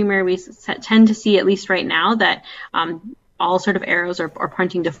become the premier, we tend to see, at least right now, that all sort of arrows are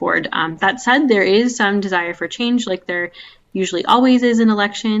pointing to Ford. That said, there is some desire for change, like there usually always is in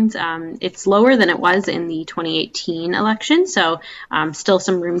elections. It's lower than it was in the 2018 election, so still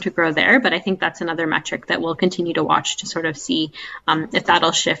some room to grow there. But I think that's another metric that we'll continue to watch to sort of see if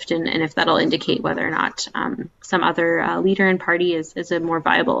that'll shift and if that'll indicate whether or not some other leader and party is a more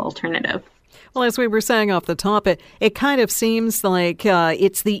viable alternative. Well, as we were saying off the top, it kind of seems like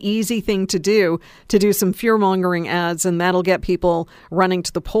it's the easy thing to do some fear-mongering ads, and that'll get people running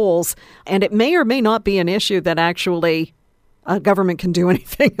to the polls. And it may or may not be an issue that actually a government can do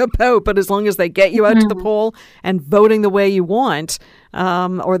anything about, but as long as they get you out to the poll and voting the way you want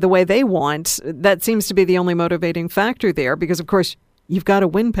or the way they want, that seems to be the only motivating factor there, because, of course, you've got to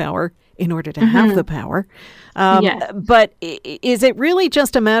win power in order to have the power. But is it really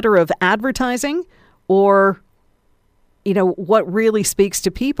just a matter of advertising or, what really speaks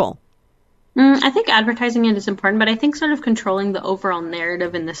to people? I think advertising it is important, but I think sort of controlling the overall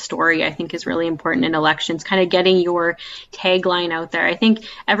narrative in the story, I think, is really important in elections, kind of getting your tagline out there. I think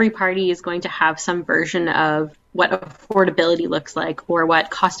every party is going to have some version of what affordability looks like or what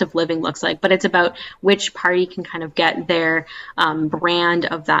cost of living looks like, but it's about which party can kind of get their brand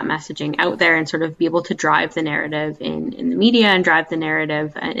of that messaging out there and sort of be able to drive the narrative in the media and drive the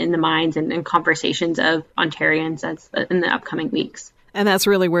narrative in the minds and conversations of Ontarians in the upcoming weeks. And that's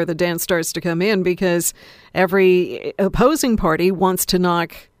really where the dance starts to come in, because every opposing party wants to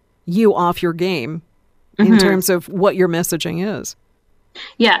knock you off your game in terms of what your messaging is.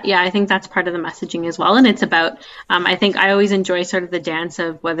 Yeah, I think that's part of the messaging as well. And it's about, I think I always enjoy sort of the dance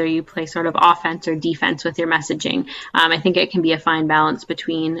of whether you play sort of offense or defense with your messaging. I think it can be a fine balance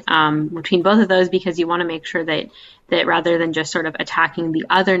between both of those, because you want to make sure that that rather than just sort of attacking the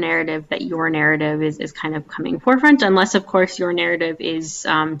other narrative, that your narrative is kind of coming forefront, unless of course your narrative is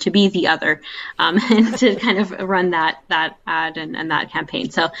to be the other and to kind of run that ad and that campaign.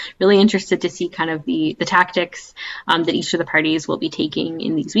 So really interested to see kind of the tactics that each of the parties will be taking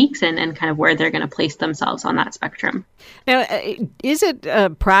in these weeks and kind of where they're going to place themselves on that spectrum. Now, is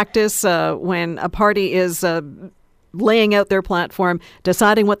it practice when a party is laying out their platform,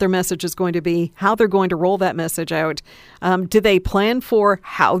 deciding what their message is going to be, how they're going to roll that message out, do they plan for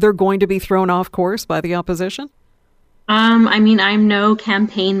how they're going to be thrown off course by the opposition? I mean, I'm no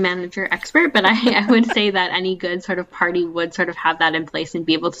campaign manager expert, but I would say that any good sort of party would sort of have that in place and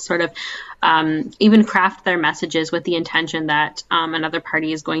be able to sort of even craft their messages with the intention that another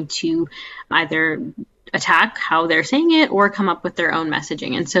party is going to either attack how they're saying it or come up with their own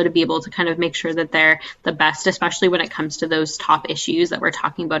messaging. And so to be able to kind of make sure that they're the best, especially when it comes to those top issues that we're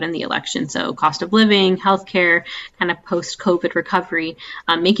talking about in the election. So cost of living, healthcare, kind of post-COVID recovery,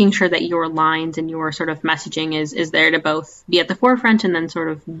 making sure that your lines and your sort of messaging is there to both be at the forefront and then sort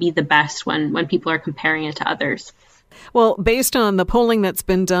of be the best when people are comparing it to others. Well, based on the polling that's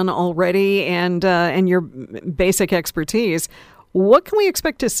been done already and your basic expertise, what can we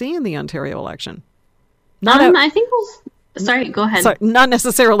expect to see in the Ontario election? I think sorry, go ahead. Sorry, not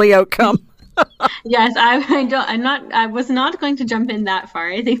necessarily outcome. Yes, I was not going to jump in that far.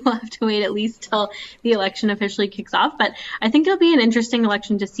 I think we'll have to wait at least till the election officially kicks off. But I think it'll be an interesting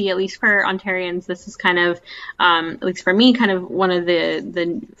election to see, at least for Ontarians. This is kind of, at least for me, kind of one of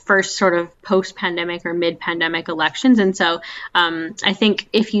the first sort of post-pandemic or mid-pandemic elections. And so I think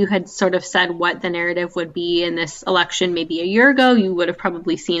if you had sort of said what the narrative would be in this election maybe a year ago, you would have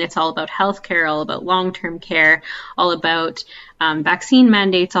probably seen it's all about healthcare, all about long-term care, all about vaccine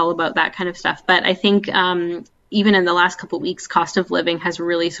mandates, all about that kind of stuff. But I think even in the last couple of weeks, cost of living has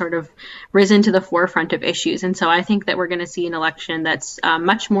really sort of risen to the forefront of issues. And so I think that we're going to see an election that's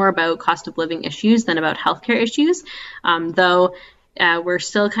much more about cost of living issues than about healthcare issues, though we're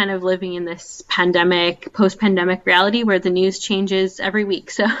still kind of living in this post-pandemic reality where the news changes every week.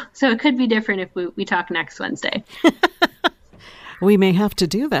 So it could be different if we talk next Wednesday. We may have to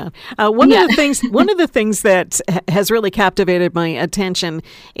do that. One of the things that has really captivated my attention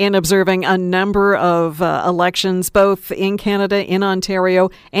in observing a number of elections, both in Canada, in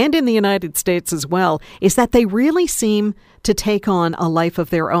Ontario, and in the United States as well, is that they really seem to take on a life of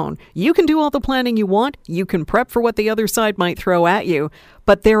their own. You can do all the planning you want. You can prep for what the other side might throw at you.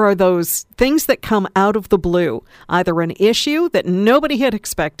 But there are those things that come out of the blue, either an issue that nobody had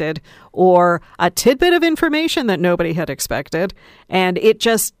expected or a tidbit of information that nobody had expected, and it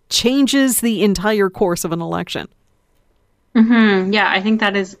just changes the entire course of an election. Mm-hmm. Yeah, I think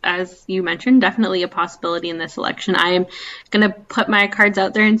that is, as you mentioned, definitely a possibility in this election. I am going to put my cards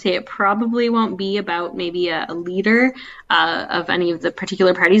out there and say it probably won't be about maybe a leader of any of the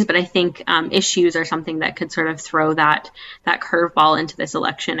particular parties, but I think issues are something that could sort of throw that curveball into this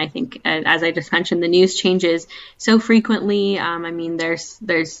election. I think, as I just mentioned, the news changes so frequently. I mean,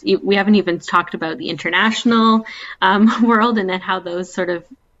 we haven't even talked about the international world and then how those sort of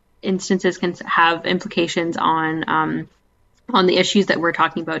instances can have implications on the issues that we're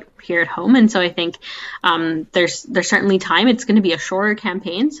talking about here at home. And so I think there's certainly time. It's going to be a shorter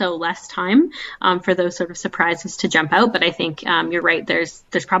campaign, so less time for those sort of surprises to jump out. But I think you're right. There's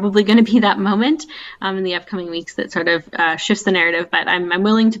probably going to be that moment in the upcoming weeks that sort of shifts the narrative. But I'm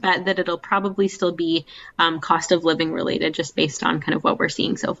willing to bet that it'll probably still be cost of living related, just based on kind of what we're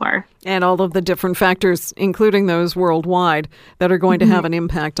seeing so far. And all of the different factors, including those worldwide, that are going to have an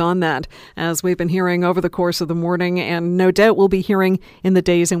impact on that, as we've been hearing over the course of the morning, and no doubt we'll be hearing in the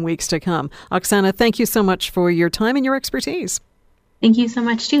days and weeks to come. Oksana, thank you so much for your time and your expertise. Thank you so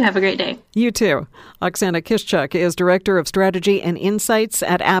much, too. Have a great day. You too. Oksana Kiszczuk is Director of Strategy and Insights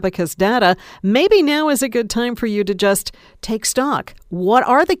at Abacus Data. Maybe now is a good time for you to just take stock. What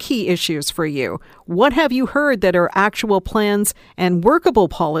are the key issues for you? What have you heard that are actual plans and workable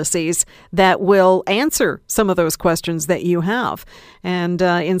policies that will answer some of those questions that you have? And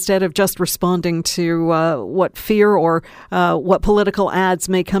instead of just responding to what fear or what political ads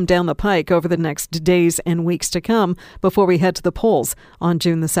may come down the pike over the next days and weeks to come before we head to the polls on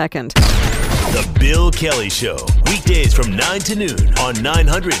June the 2nd. The Bill Kelly Show, weekdays from 9 to noon on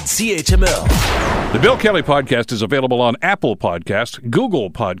 900 CHML. The Bill Kelly Podcast is available on Apple Podcast, Google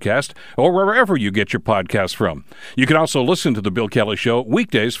Podcast, or wherever you get your podcasts from. You can also listen to The Bill Kelly Show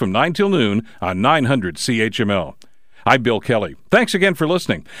weekdays from 9 till noon on 900 CHML. I'm Bill Kelly. Thanks again for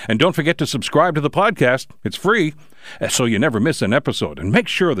listening. And don't forget to subscribe to the podcast. It's free, so you never miss an episode. And make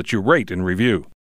sure that you rate and review.